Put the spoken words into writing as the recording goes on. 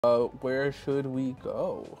Where should we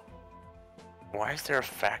go? Why is there a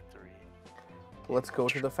factory? Let's go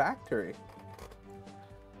to the factory.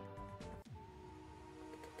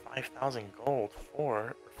 5,000 gold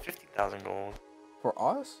for 50,000 gold. For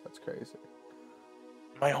us? That's crazy.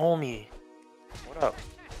 My homie. What up?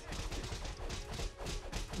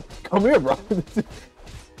 Come here, bro. What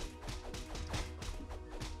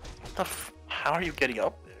the how are you getting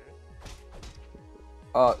up there?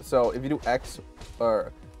 So if you do X,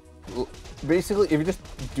 or basically if you just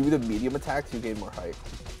do the medium attacks, you gain more height.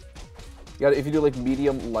 You gotta, if you do like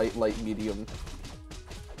medium, light, light, medium.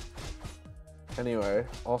 Anyway,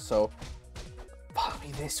 also, follow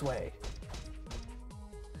me this way.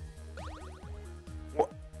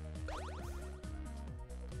 What?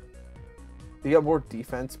 You got more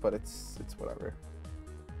defense, but it's whatever.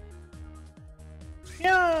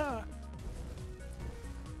 Yeah.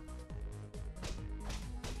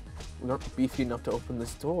 We aren't beefy enough to open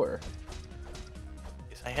this door.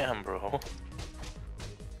 Yes, I am, bro.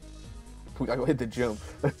 We gotta go hit the gym.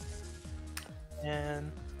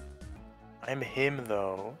 Man, I'm him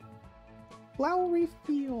though. Flowery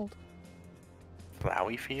field.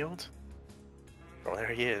 Flowey field? Oh, there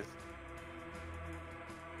he is.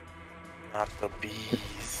 Not the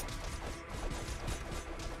bees.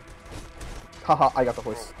 Haha, I got the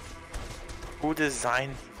horse. Who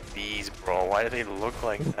designed these bees, bro? Why do they look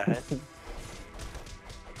like that?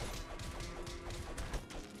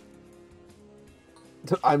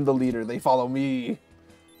 I'm the leader, they follow me.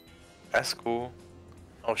 That's cool.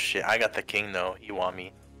 Oh shit, I got the king though. He want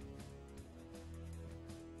me.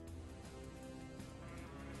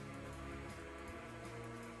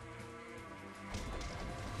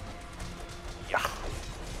 Yeah.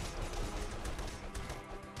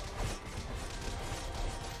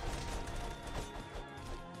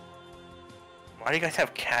 Why do you guys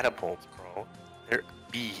have catapults, bro? They're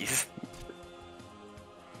bees.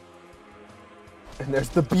 And there's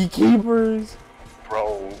the beekeepers.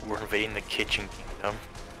 Bro, we're invading the kitchen kingdom.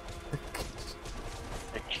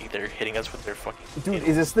 They're hitting us with their fucking... Dude,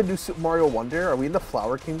 is this the new Super Mario Wonder? Are we in the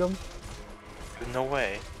Flower Kingdom? No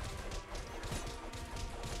way.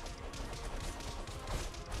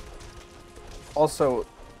 Also,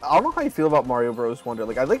 I don't know how you feel about Mario Bros. Wonder.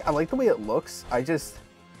 Like, I like the way it looks. I just...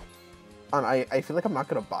 I feel like I'm not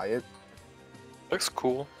gonna buy it. Looks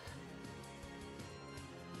cool.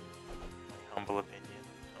 Humble opinion.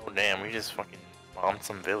 Oh damn, we just fucking bombed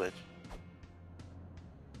some village.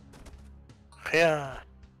 Yeah.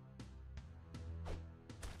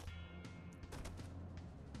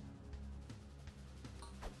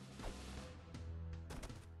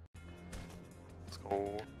 Let's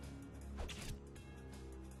go.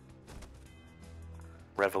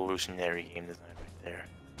 Revolutionary game design right there.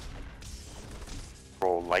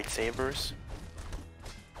 Bro, lightsabers?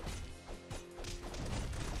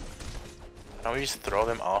 Why don't we just throw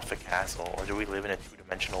them off the castle, or do we live in a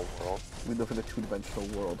two-dimensional world? We live in a two-dimensional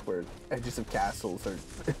world where edges of castles are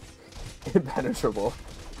impenetrable.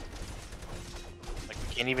 Like,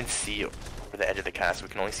 we can't even see over the edge of the castle.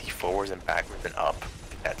 We can only see forwards and backwards and up.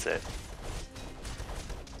 That's it.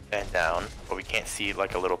 And down, but we can't see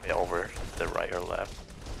like a little bit over to the right or left.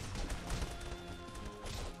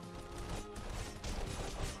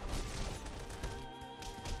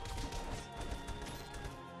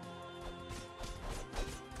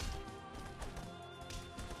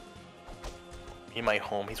 Me and my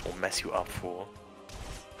homies will mess you up, fool.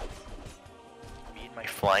 Me and my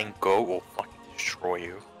flying goat will fucking destroy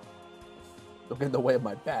you. Don't get in the way of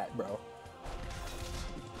my bat, bro.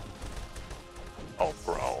 Oh,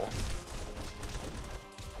 bro.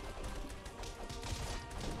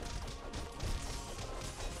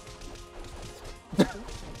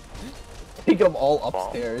 Take them all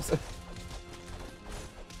upstairs.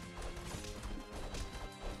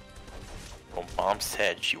 Well, Mom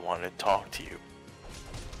said she wanted to talk to you.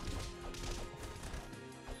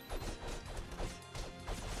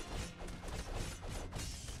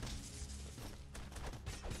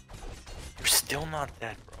 You're still not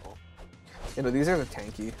dead, bro. You know, these are the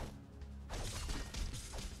tanky.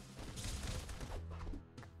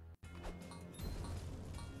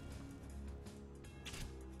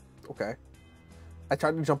 Okay. I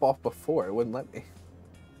tried to jump off before, it wouldn't let me.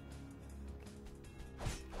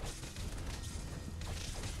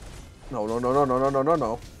 No, no, no, no, no, no, no, no,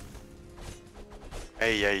 no.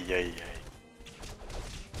 Hey, hey, hey, hey.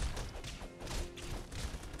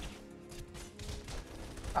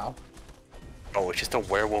 Ow. Oh, it's just a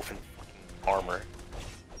werewolf in fucking armor.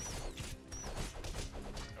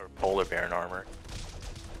 Or polar bear in armor.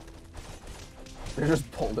 They're just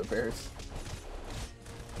polar bears.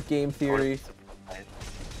 Game theory.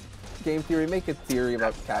 game theory. Make a theory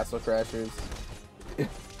about Castle Crashers.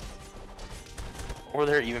 Or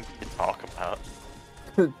there even be to talk about.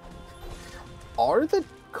 Are the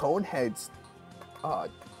Coneheads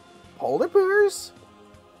polar bears?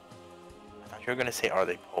 I thought you were gonna say, are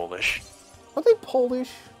they Polish? Are they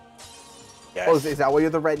Polish? Yes. Oh, is that why you're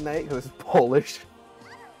the Red Knight? Because it's Polish.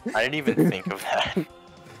 I didn't even think of that.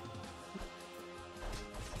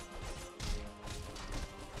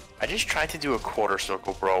 I just tried to do a quarter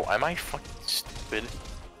circle, bro. Am I fucking stupid?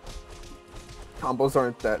 Combos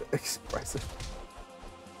aren't that expressive.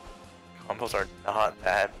 Combos are not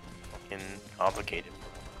that fucking complicated.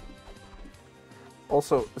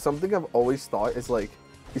 Also, something I've always thought is like,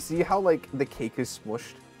 you see how like the cake is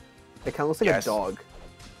smushed? It kind of looks like a dog.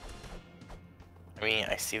 I mean,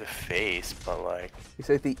 I see the face, but like... You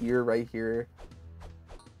see like the ear right here,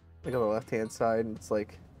 like on the left-hand side, and it's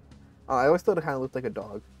like... I always thought it kind of looked like a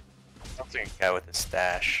dog. Sounds like a guy with a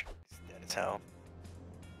stash. He's dead as hell.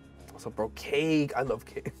 Also, bro, cake! I love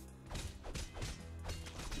cake.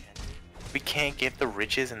 We can't get the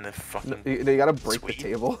riches and the fucking... You gotta break sweet. the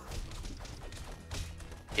table.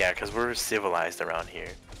 Yeah, because we're civilized around here.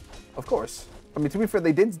 Of course. I mean, to be fair,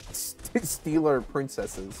 they did steal our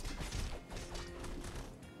princesses.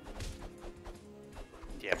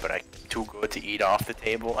 Yeah, but I'm too good to eat off the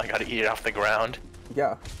table. I gotta eat it off the ground.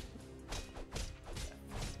 Yeah.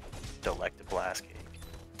 Delectable ass cake.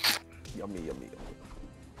 Yummy, yummy, yummy.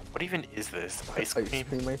 What even is this? Ice cream? Ice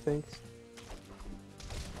cream, I think.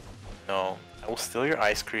 No. I will steal your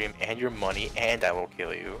ice cream and your money, and I will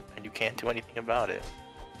kill you. And you can't do anything about it.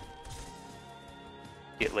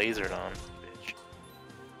 Get lasered on, bitch.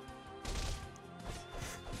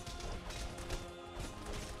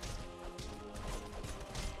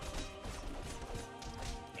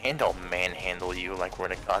 And I'll manhandle you like we're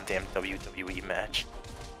in a goddamn WWE match.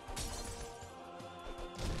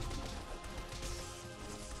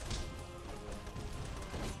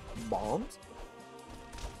 Bombs?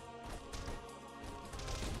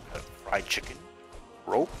 Fried chicken,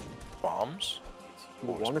 rope, bombs.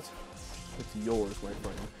 It's yours, my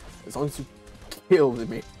friend. As long as you killed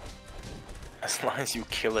me. As long as you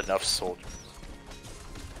kill enough soldiers.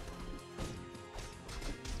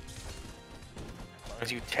 As long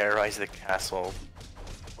as you terrorize the castle.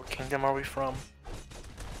 What kingdom are we from?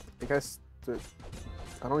 I guess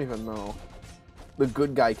I don't even know. The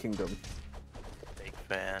good guy kingdom. Big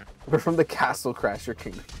fan. We're from the Castle Crasher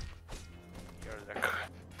kingdom. You're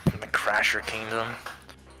from the Crasher kingdom.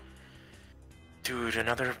 Dude,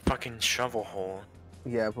 another fucking shovel hole.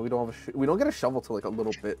 Yeah, but we don't have we don't get a shovel till like a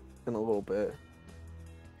little bit.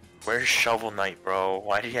 Where's Shovel Knight, bro?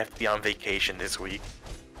 Why did you have to be on vacation this week?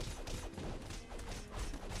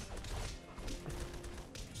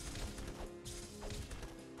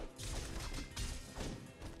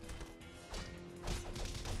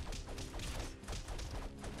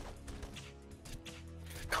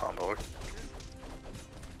 Combo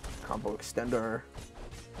extender.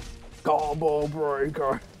 Combo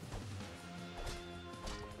breaker.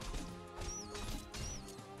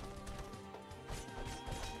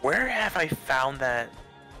 Where have I found that?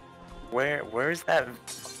 Where is that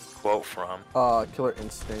quote from? Killer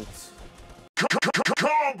Instinct.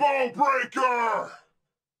 Combo breaker!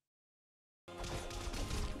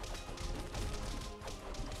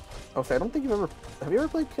 Okay, I don't think have you ever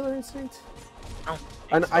played Killer Instinct?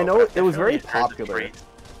 I know it was very popular.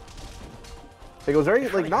 Like, it was very,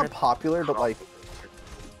 like, not popular, but, like...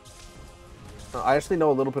 I actually know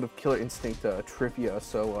a little bit of Killer Instinct trivia,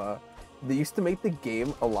 so, they used to make the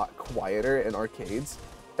game a lot quieter in arcades,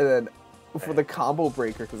 and then for the combo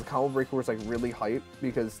breaker, because the combo breaker was, like, really hype,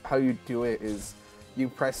 because how you do it is you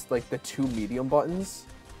press, like, the 2 medium buttons,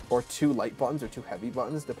 or 2 light buttons, or 2 heavy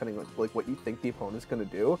buttons, depending on, like, what you think the opponent's gonna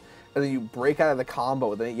do, and then you break out of the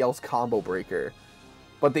combo, and then it yells combo breaker.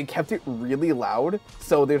 But they kept it really loud,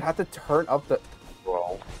 so they'd have to turn up the...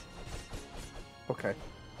 Bro. Okay.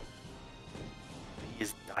 He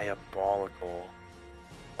is diabolical.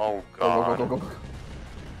 Oh god. Go.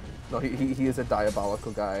 No, he is a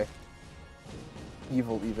diabolical guy.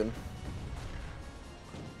 Evil, even.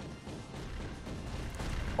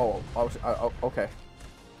 Oh, okay.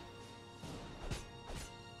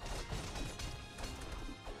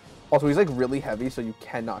 Also, he's like really heavy, so you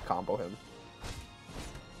cannot combo him.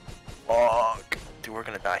 Fuck. Dude, we're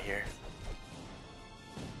gonna die here.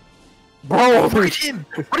 Bro! Look at him!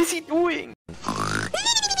 What is he doing?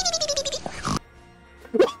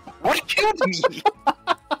 What killed me?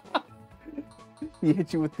 He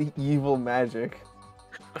hit you with the evil magic.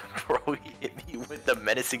 Bro, he hit me with the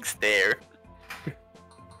menacing stare.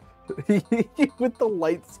 He hit you with the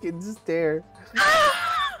light-skinned stare.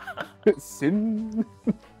 Sin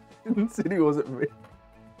City wasn't me.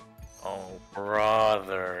 Oh,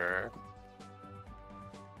 brother.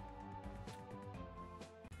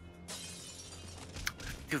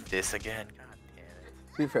 Do this again. God damn it.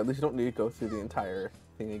 To be fair, at least you don't need to go through the entire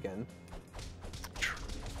thing again.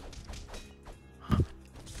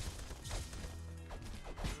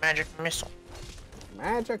 Magic missile.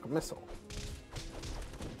 Magic missile.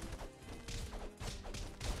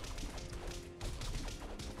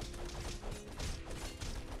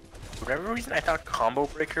 For whatever reason, I thought Combo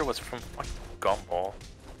Breaker was from fucking Gumball.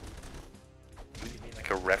 Maybe made like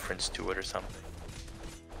a reference to it or something.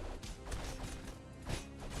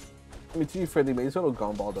 I mean, to be fair, the Amazing Little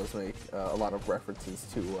Gumball does make a lot of references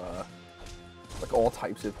to like all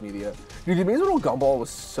types of media. Dude, the Amazing Little Gumball was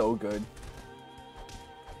so good.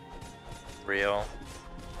 Real.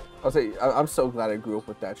 I'm so glad I grew up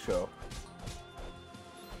with that show.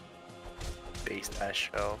 Based that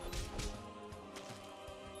show.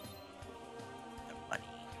 The money.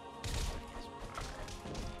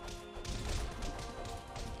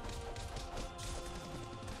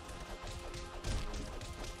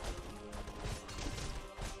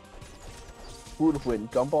 Who would win,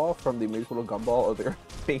 Gumball from the Amazing Little Gumball or the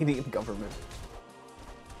Armenian government?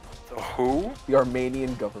 The who? The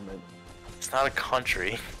Armenian government. It's not a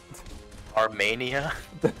country. Armenia?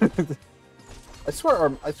 I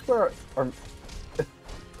swear,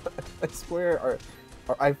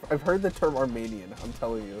 I've heard the term Armenian. I'm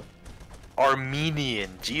telling you.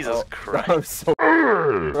 Armenian. Jesus Christ. I'm so.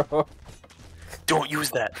 Bro. Don't use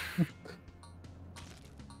that.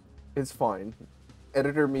 It's fine.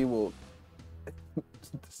 Editor me will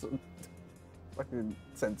fucking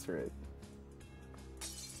censor it.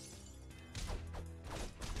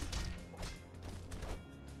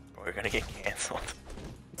 We're gonna get canceled.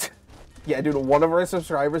 Yeah, dude, one of our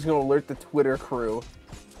subscribers is gonna alert the Twitter crew.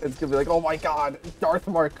 It's gonna be like, oh my god, Darth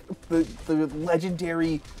Mark, the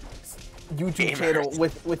legendary YouTube channel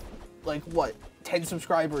with like what, 10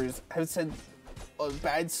 subscribers has said a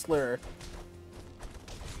bad slur.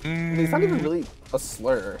 I mean, it's not even really a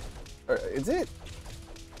slur. Or, is it?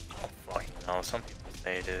 Oh fucking no, some people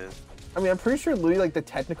say it is. I mean, I'm pretty sure Louis, like the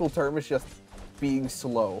technical term is just being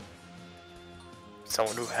slow.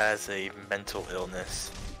 Someone who has a mental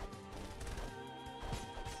illness.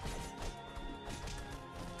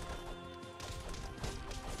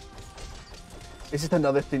 It's just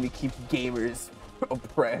another thing to keep gamers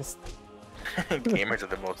oppressed. Gamers are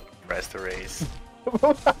the most oppressed race.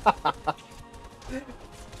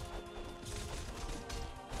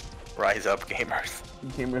 Rise up, gamers.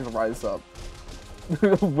 Gamers rise up.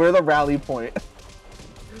 We're the rally point.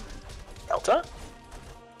 Delta?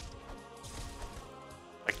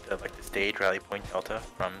 Like the stage rally point Delta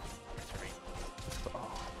from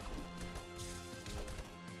Oh.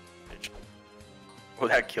 Oh,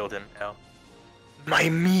 that killed him. Hell. My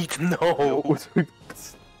meat, no. Chicken.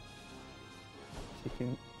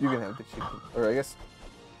 You can have the chicken, or I guess.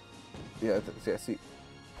 Yeah, yeah. See.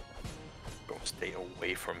 Don't stay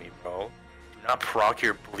away from me, bro. Do not proc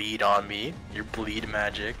your bleed on me. Your bleed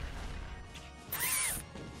magic.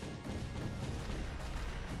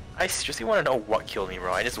 I seriously want to know what killed me,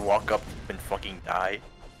 bro. I just walk up and fucking die.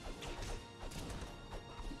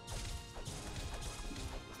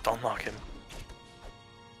 Don't lock him.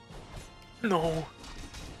 No. You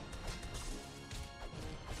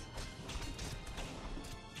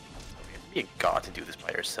have to be a god to do this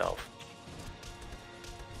by yourself.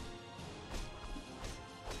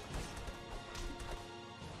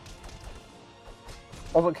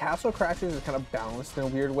 Although Castle Crashers is kind of balanced in a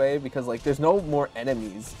weird way because like there's no more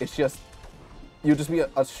enemies. It's just you'll just be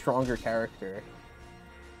a stronger character.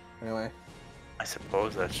 Anyway. I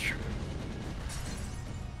suppose that's true.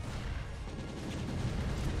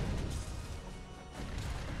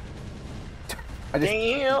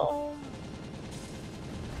 Damn.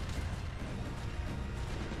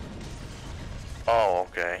 Oh,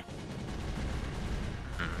 okay.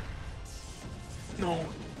 No.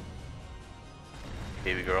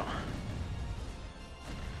 Baby girl.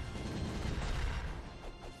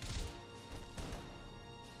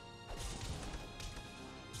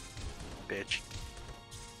 Bitch.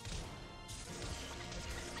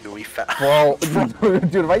 Dude, we found. Bro,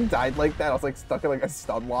 dude, if I died like that, I was like stuck in like a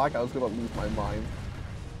stun lock, I was gonna lose my mind.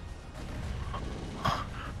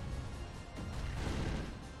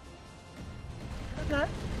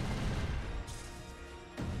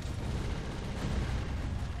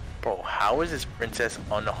 Bro, how is this princess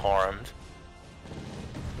unharmed?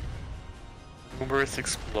 Numerous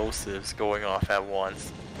explosives going off at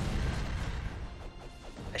once.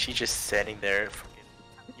 And she's just standing there fucking,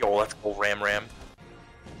 yo, let's go ram.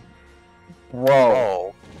 Whoa.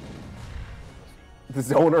 Oh. The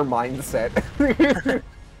zoner mindset. The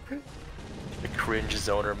cringe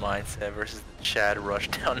zoner mindset versus the Chad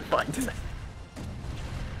rushdown mindset.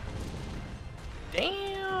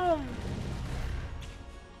 Damn!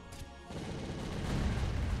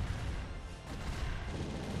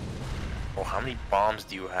 Oh, how many bombs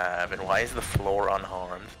do you have? And why is the floor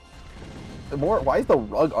unharmed? Why is the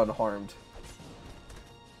rug unharmed?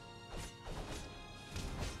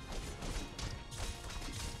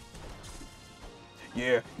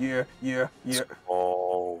 Yeah.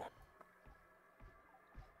 Oh.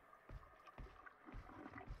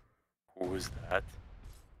 Who was that?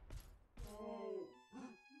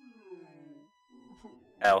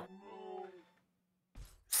 L.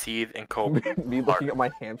 Seethe and Kobe. Me looking at my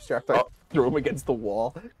hamster after I threw him against the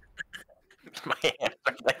wall. My hand.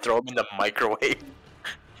 I throw him in the microwave.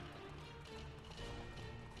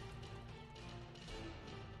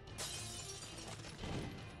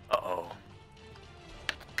 Uh-oh.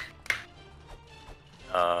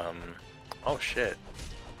 Oh shit.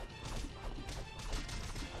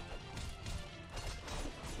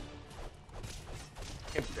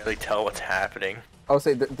 I can barely tell what's happening. I would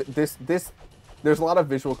say this there's a lot of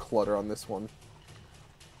visual clutter on this one.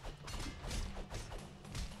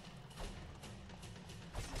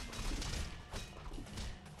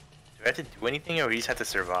 Do I have to do anything or we just have to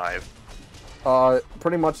survive?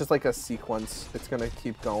 Pretty much it's like a sequence. It's gonna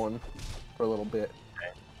keep going for a little bit.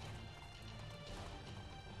 Okay.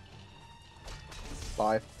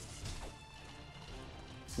 Bye.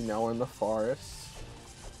 See, now we're in the forest.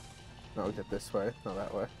 No, get this way, not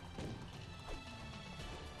that way.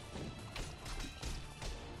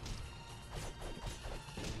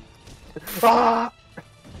 Ah!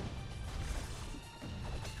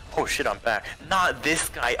 Oh shit, I'm back. Not this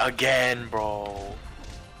guy again, bro.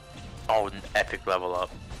 Oh, an epic level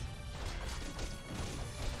up.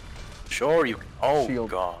 Sure, you. Oh Shield.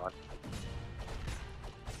 god.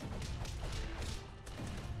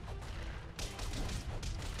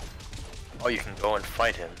 Oh, you can go and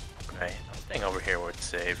fight him. Okay, I'm staying over here where it's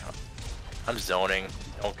safe. I'm zoning.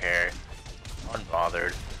 Don't care.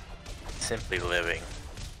 Unbothered. Simply living.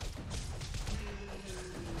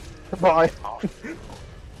 Bye. Oh,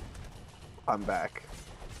 I'm back.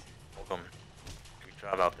 welcome. Good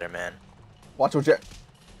job out there, man. Watch what you.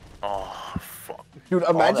 Oh, fuck. Dude,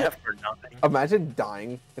 All imagine. that for nothing. Imagine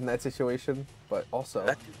dying in that situation, but also.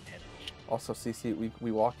 That did damage. Also, CC,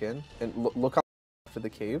 we walk in and look up after the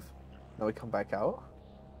cave. Now we come back out.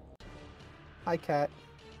 Hi, cat.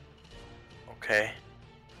 Okay.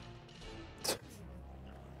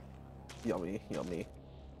 Yummy, yummy,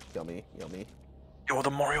 yummy, yummy. Yo,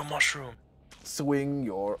 the Mario mushroom. Swing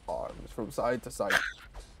your arms from side to side.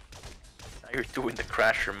 Now you're doing the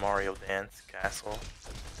Crasher Mario dance, Castle.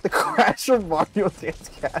 The Crasher Mario Dance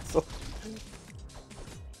Castle.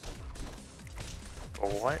 For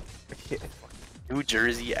what? New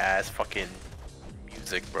Jersey ass fucking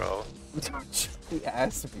music, bro. The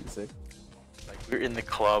ass music. Like, we're in the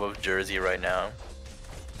club of Jersey right now.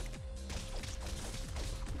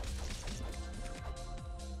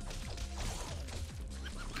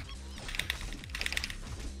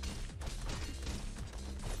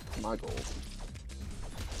 My goal.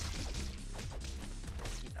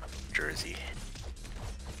 Jersey.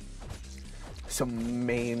 Some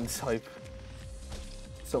main type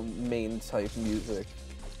music.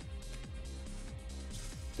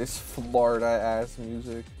 This Florida ass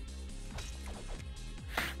music.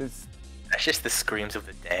 This. That's just the screams of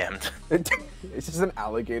the damned. It's just an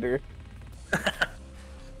alligator.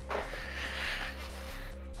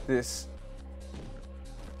 This.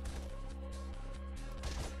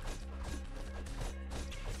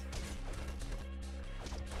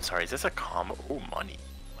 Sorry, is this a combo? Oh, money.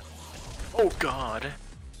 Oh god.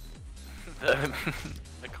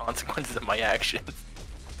 The consequences of my actions.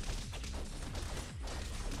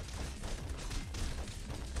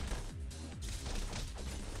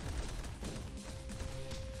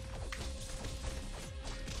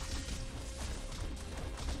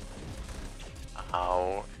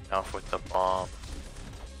 Ow, enough with the bomb.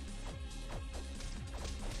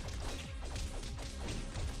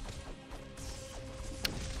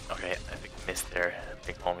 Okay, I think I missed there,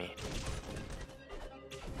 big homie.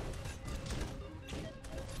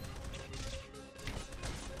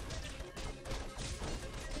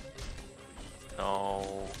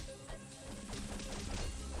 No.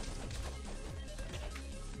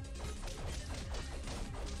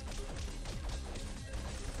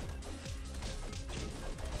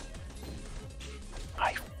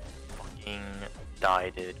 I fucking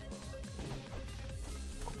died it.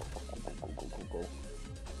 Go.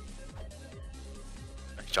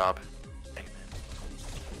 job.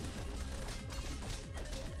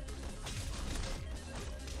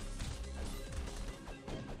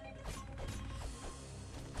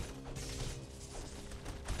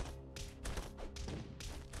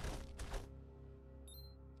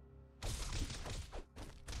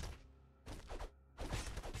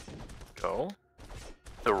 Go.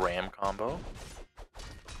 The RAM combo.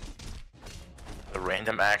 The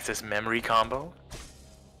random access memory combo.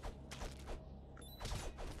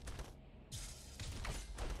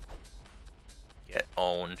 Get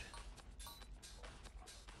owned.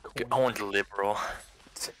 Get owned, liberal.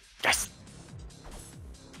 Yes!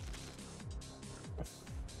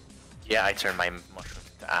 Yeah, I turned my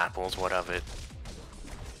mushrooms into apples, what of it?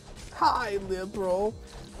 Hi, liberal.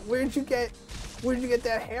 Where'd you get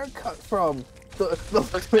that haircut from? The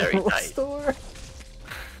Looks very liberal nice. store?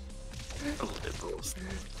 The liberals.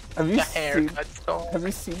 Have you The seen? haircut store. Have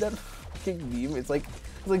you seen that fucking meme? It's like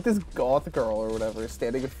this goth girl or whatever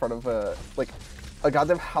standing in front of a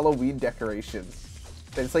goddamn Halloween decoration.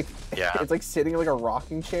 And it's like Yeah. it's like sitting in like a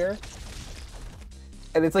rocking chair.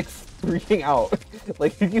 And it's like freaking out.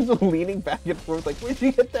 Like he keeps leaning back and forth like, where'd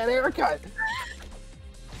you get that haircut?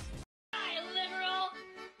 Hi, liberal!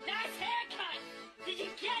 Nice haircut! Did you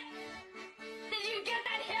get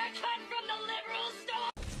that haircut from the liberal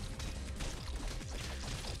store?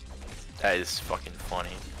 That is fucking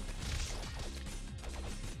funny.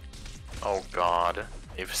 Oh god,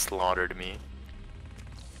 they've slaughtered me.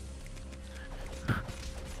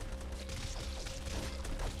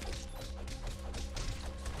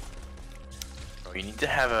 Bro, you need to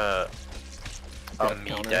have a Death me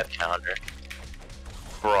counter. death counter.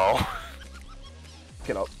 Bro,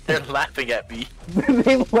 Get up. they're laughing at me.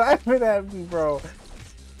 They laughing at me, bro.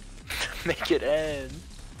 Make it end.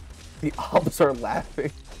 The ops are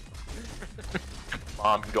laughing.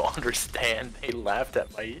 Mom, you don't understand. They laughed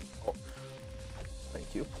at my. Oh,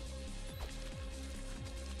 Thank you.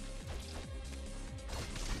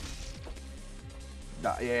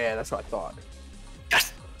 Nah, yeah, that's what I thought.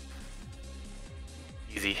 yes!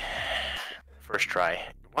 Easy. First try.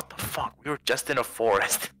 What the fuck? We were just in a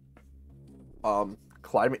forest.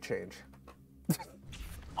 Climate change.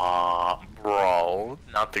 Bro,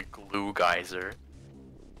 not the glue geyser.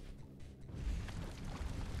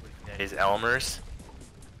 That is Elmer's.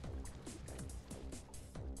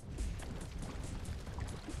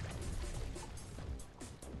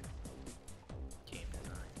 Game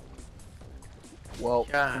design. Well,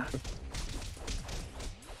 Yeah.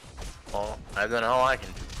 Well, I don't know all I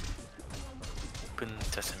can do. Open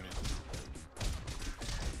sesame.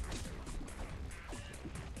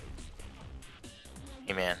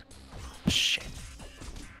 Hey man. Shit.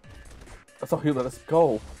 I thought you let us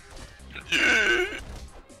go.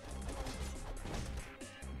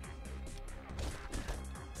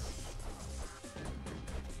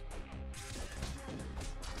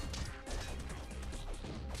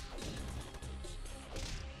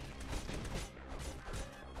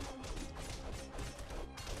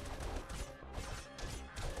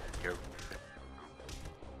 You're...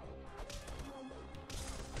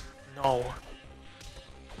 No.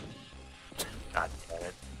 God damn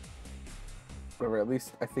it. Whatever, at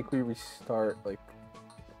least I think we restart, like,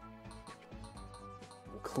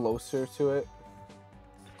 closer to it.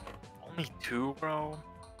 Only two, bro?